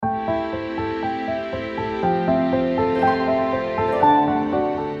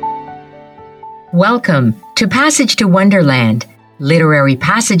Welcome to Passage to Wonderland, literary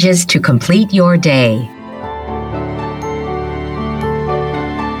passages to complete your day.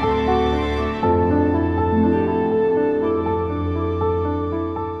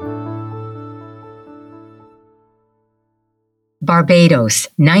 Barbados,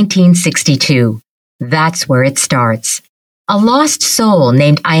 1962. That's where it starts. A lost soul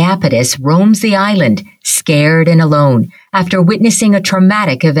named Iapetus roams the island, scared and alone, after witnessing a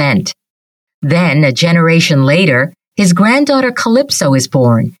traumatic event. Then, a generation later, his granddaughter Calypso is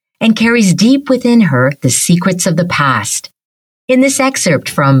born and carries deep within her the secrets of the past. In this excerpt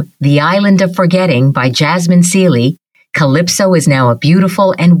from The Island of Forgetting by Jasmine Seeley, Calypso is now a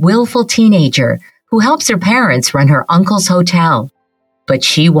beautiful and willful teenager who helps her parents run her uncle's hotel. But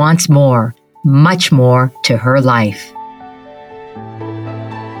she wants more, much more to her life.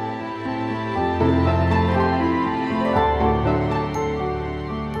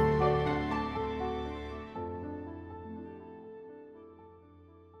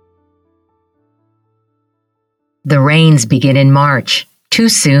 The rains begin in March, too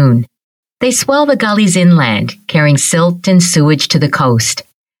soon. They swell the gullies inland, carrying silt and sewage to the coast.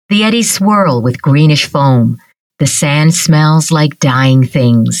 The eddies swirl with greenish foam. The sand smells like dying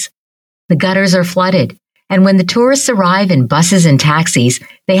things. The gutters are flooded, and when the tourists arrive in buses and taxis,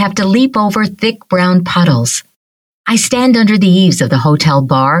 they have to leap over thick brown puddles. I stand under the eaves of the hotel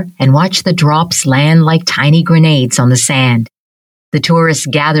bar and watch the drops land like tiny grenades on the sand. The tourists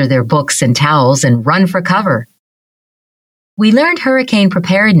gather their books and towels and run for cover. We learned hurricane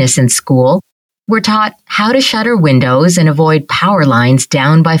preparedness in school. We're taught how to shutter windows and avoid power lines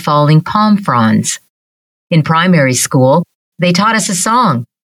down by falling palm fronds. In primary school, they taught us a song.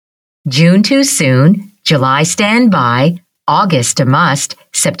 June too soon, July stand by, August a must,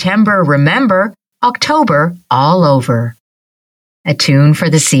 September remember, October all over. A tune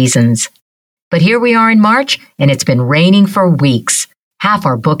for the seasons. But here we are in March, and it's been raining for weeks. Half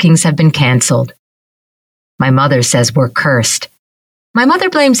our bookings have been canceled. My mother says we're cursed. My mother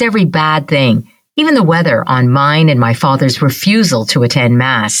blames every bad thing, even the weather, on mine and my father's refusal to attend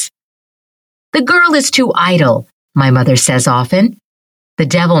Mass. The girl is too idle, my mother says often. The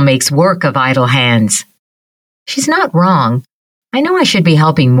devil makes work of idle hands. She's not wrong. I know I should be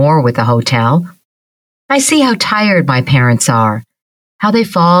helping more with the hotel. I see how tired my parents are, how they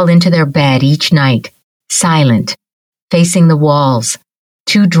fall into their bed each night, silent, facing the walls,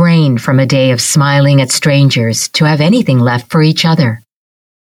 too drained from a day of smiling at strangers to have anything left for each other.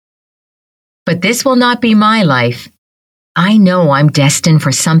 But this will not be my life. I know I'm destined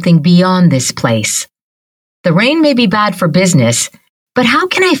for something beyond this place. The rain may be bad for business, but how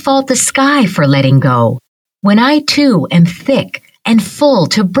can I fault the sky for letting go, when I too am thick and full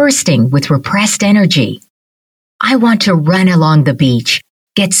to bursting with repressed energy? I want to run along the beach,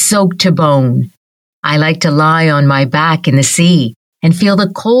 get soaked to bone. I like to lie on my back in the sea and feel the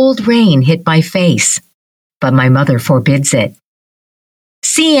cold rain hit my face. But my mother forbids it.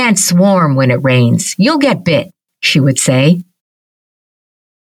 Sea ants swarm when it rains. You'll get bit, she would say.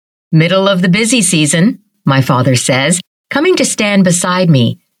 Middle of the busy season, my father says, coming to stand beside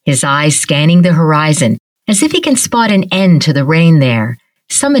me, his eyes scanning the horizon, as if he can spot an end to the rain there,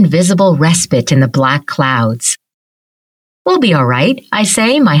 some invisible respite in the black clouds. We'll be all right, I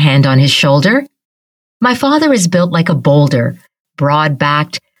say, my hand on his shoulder. My father is built like a boulder,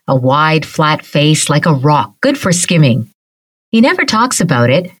 broad-backed, a wide, flat face like a rock, good for skimming. He never talks about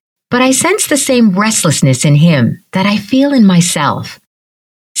it, but I sense the same restlessness in him that I feel in myself.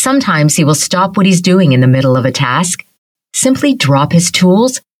 Sometimes he will stop what he's doing in the middle of a task, simply drop his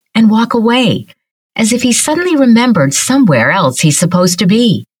tools, and walk away, as if he suddenly remembered somewhere else he's supposed to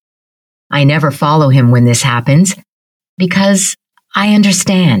be. I never follow him when this happens, because I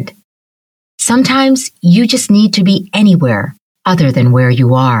understand. Sometimes you just need to be anywhere other than where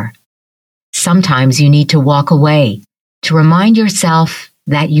you are. Sometimes you need to walk away to remind yourself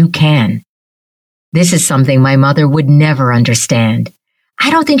that you can. This is something my mother would never understand. I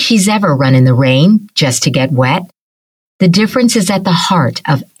don't think she's ever run in the rain just to get wet. The difference is at the heart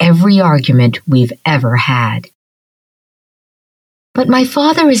of every argument we've ever had. But my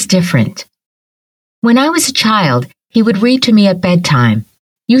father is different. When I was a child, he would read to me at bedtime,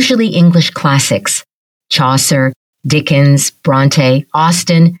 usually English classics, Chaucer, Dickens, Bronte,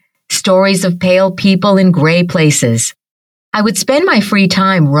 Austen, stories of pale people in gray places. I would spend my free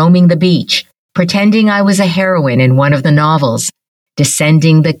time roaming the beach, pretending I was a heroine in one of the novels,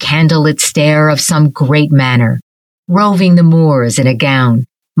 descending the candlelit stair of some great manor, roving the moors in a gown,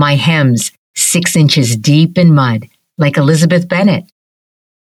 my hems 6 inches deep in mud, like Elizabeth Bennet.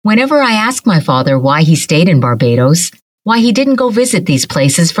 Whenever I ask my father why he stayed in Barbados, why he didn't go visit these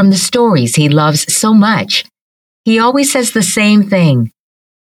places from the stories he loves so much. He always says the same thing.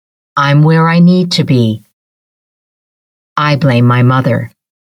 I'm where I need to be. I blame my mother,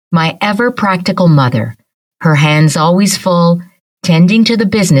 my ever-practical mother, her hands always full, tending to the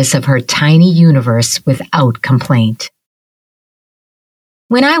business of her tiny universe without complaint.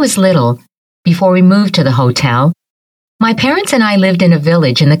 When I was little, before we moved to the hotel, my parents and I lived in a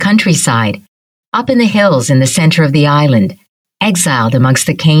village in the countryside, up in the hills in the center of the island, exiled amongst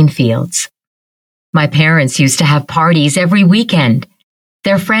the cane fields. My parents used to have parties every weekend,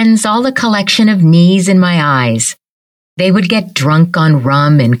 their friends all a collection of knees in my eyes. They would get drunk on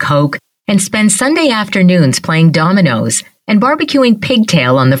rum and coke and spend Sunday afternoons playing dominoes and barbecuing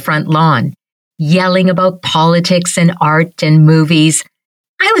pigtail on the front lawn, yelling about politics and art and movies.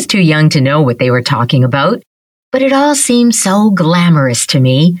 I was too young to know what they were talking about, but it all seemed so glamorous to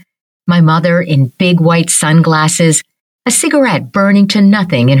me. My mother in big white sunglasses, a cigarette burning to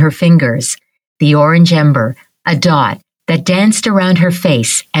nothing in her fingers, the orange ember, a dot that danced around her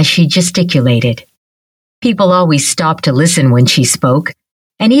face as she gesticulated. People always stopped to listen when she spoke,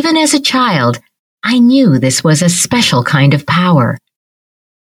 and even as a child, I knew this was a special kind of power.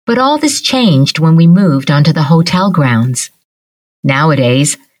 But all this changed when we moved onto the hotel grounds.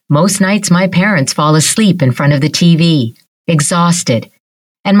 Nowadays, most nights my parents fall asleep in front of the TV, exhausted,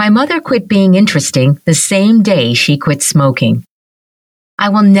 and my mother quit being interesting the same day she quit smoking. I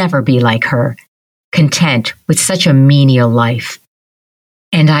will never be like her, content with such a menial life.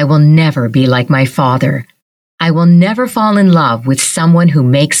 And I will never be like my father. I will never fall in love with someone who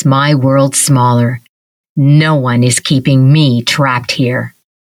makes my world smaller. No one is keeping me trapped here.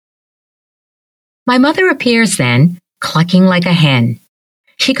 My mother appears then, clucking like a hen.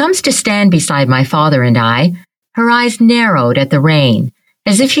 She comes to stand beside my father and I, her eyes narrowed at the rain,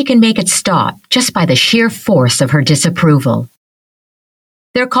 as if she can make it stop just by the sheer force of her disapproval.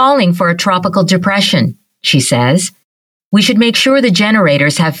 They're calling for a tropical depression, she says. We should make sure the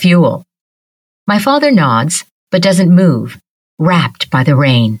generators have fuel. My father nods, but doesn't move, wrapped by the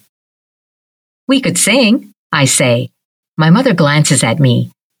rain. We could sing, I say. My mother glances at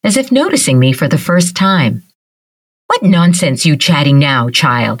me, as if noticing me for the first time. What nonsense you chatting now,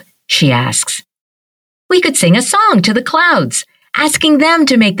 child? She asks. We could sing a song to the clouds, asking them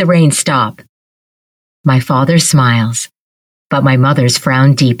to make the rain stop. My father smiles, but my mother's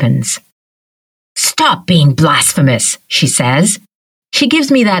frown deepens. Stop being blasphemous, she says. She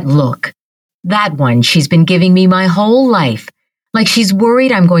gives me that look. That one she's been giving me my whole life, like she's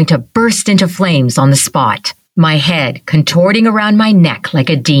worried I'm going to burst into flames on the spot, my head contorting around my neck like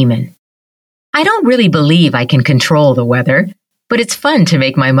a demon. I don't really believe I can control the weather, but it's fun to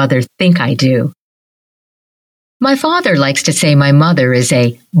make my mother think I do. My father likes to say my mother is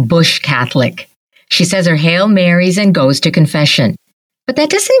a bush Catholic. She says her Hail Marys and goes to confession. But that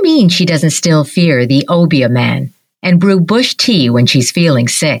doesn't mean she doesn't still fear the Obeah man and brew bush tea when she's feeling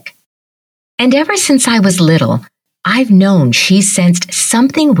sick. And ever since I was little, I've known she sensed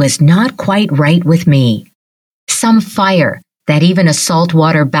something was not quite right with me. Some fire that even a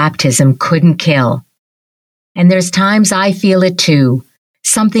saltwater baptism couldn't kill. And there's times I feel it too,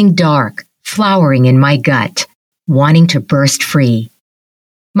 something dark, flowering in my gut, wanting to burst free.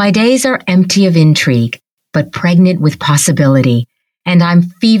 My days are empty of intrigue, but pregnant with possibility, and I'm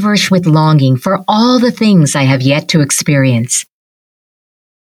feverish with longing for all the things I have yet to experience.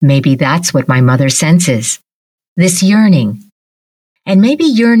 Maybe that's what my mother senses, this yearning. And maybe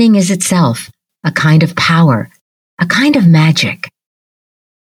yearning is itself a kind of power, a kind of magic.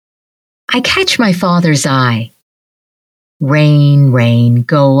 I catch my father's eye. Rain, rain,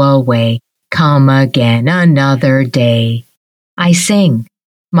 go away, come again another day. I sing,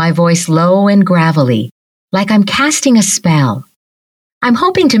 my voice low and gravelly, like I'm casting a spell. I'm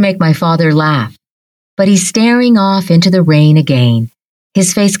hoping to make my father laugh, but he's staring off into the rain again,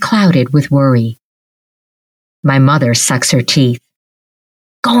 his face clouded with worry. My mother sucks her teeth.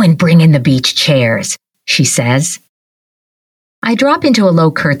 Go and bring in the beach chairs, she says. I drop into a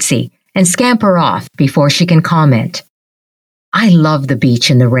low curtsy and scamper off before she can comment. I love the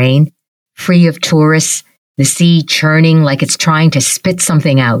beach in the rain, free of tourists, the sea churning like it's trying to spit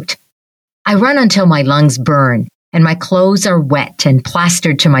something out. I run until my lungs burn and my clothes are wet and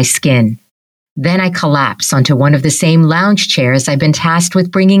plastered to my skin. Then I collapse onto one of the same lounge chairs I've been tasked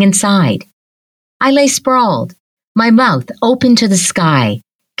with bringing inside. I lay sprawled, my mouth open to the sky,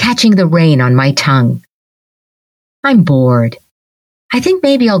 catching the rain on my tongue. I'm bored. I think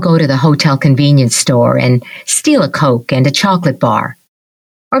maybe I'll go to the hotel convenience store and steal a Coke and a chocolate bar.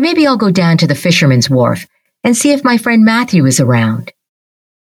 Or maybe I'll go down to the fisherman's wharf and see if my friend Matthew is around.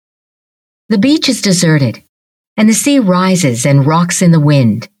 The beach is deserted, and the sea rises and rocks in the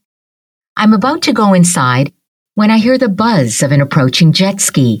wind. I'm about to go inside when I hear the buzz of an approaching jet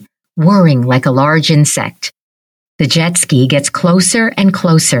ski, whirring like a large insect. The jet ski gets closer and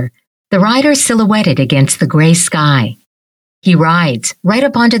closer, the rider silhouetted against the gray sky. He rides right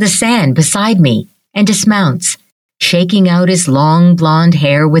up onto the sand beside me and dismounts, shaking out his long blonde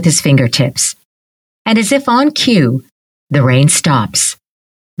hair with his fingertips. And as if on cue, the rain stops.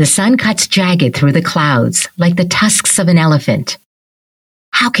 The sun cuts jagged through the clouds like the tusks of an elephant.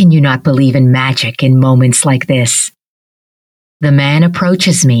 How can you not believe in magic in moments like this? The man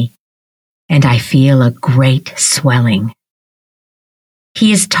approaches me, and I feel a great swelling.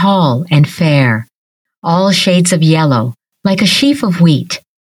 He is tall and fair, all shades of yellow, like a sheaf of wheat.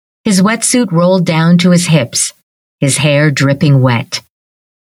 His wetsuit rolled down to his hips, his hair dripping wet.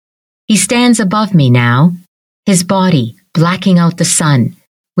 He stands above me now, his body blacking out the sun,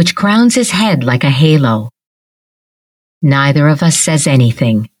 which crowns his head like a halo. Neither of us says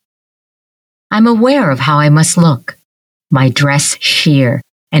anything. I'm aware of how I must look, my dress sheer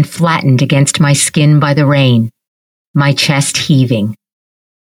and flattened against my skin by the rain, my chest heaving.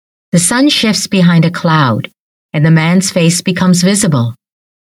 The sun shifts behind a cloud, and the man's face becomes visible.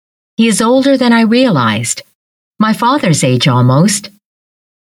 He is older than I realized, my father's age almost.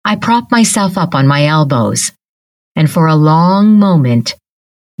 I prop myself up on my elbows, and for a long moment,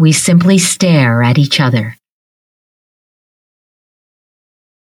 we simply stare at each other.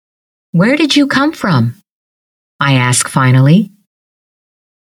 Where did you come from? I ask finally.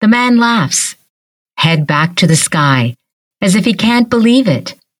 The man laughs, head back to the sky, as if he can't believe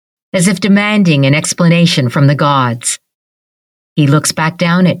it, as if demanding an explanation from the gods. He looks back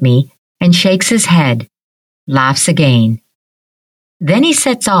down at me and shakes his head, laughs again. Then he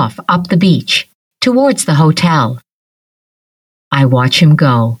sets off up the beach, towards the hotel. I watch him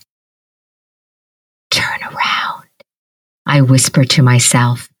go. Turn around, I whisper to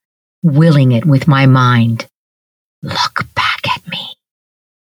myself, willing it with my mind. Look back at me.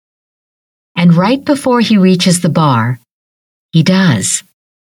 And right before he reaches the bar, he does.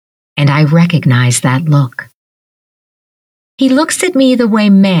 And I recognize that look. He looks at me the way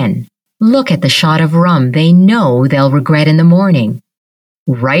men look at the shot of rum they know they'll regret in the morning,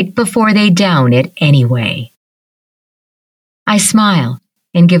 right before they down it anyway. I smile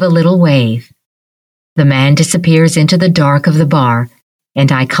and give a little wave. The man disappears into the dark of the bar,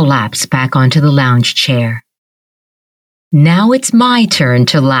 and I collapse back onto the lounge chair. Now it's my turn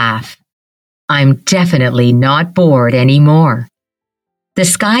to laugh. I'm definitely not bored anymore. The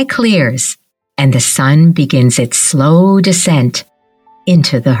sky clears, and the sun begins its slow descent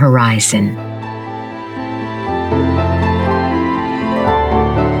into the horizon.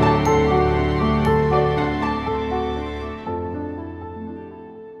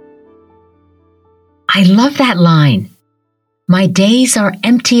 I love that line. My days are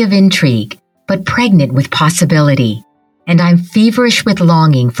empty of intrigue, but pregnant with possibility, and I'm feverish with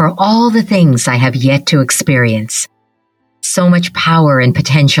longing for all the things I have yet to experience. So much power and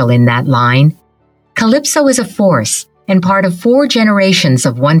potential in that line. Calypso is a force and part of 4 generations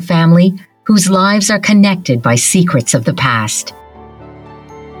of one family whose lives are connected by secrets of the past.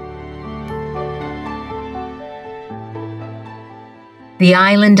 The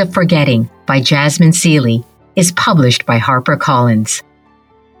Island of Forgetting by Jasmine Seeley is published by HarperCollins.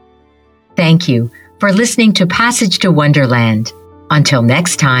 Thank you for listening to Passage to Wonderland. Until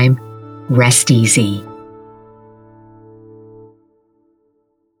next time, rest easy.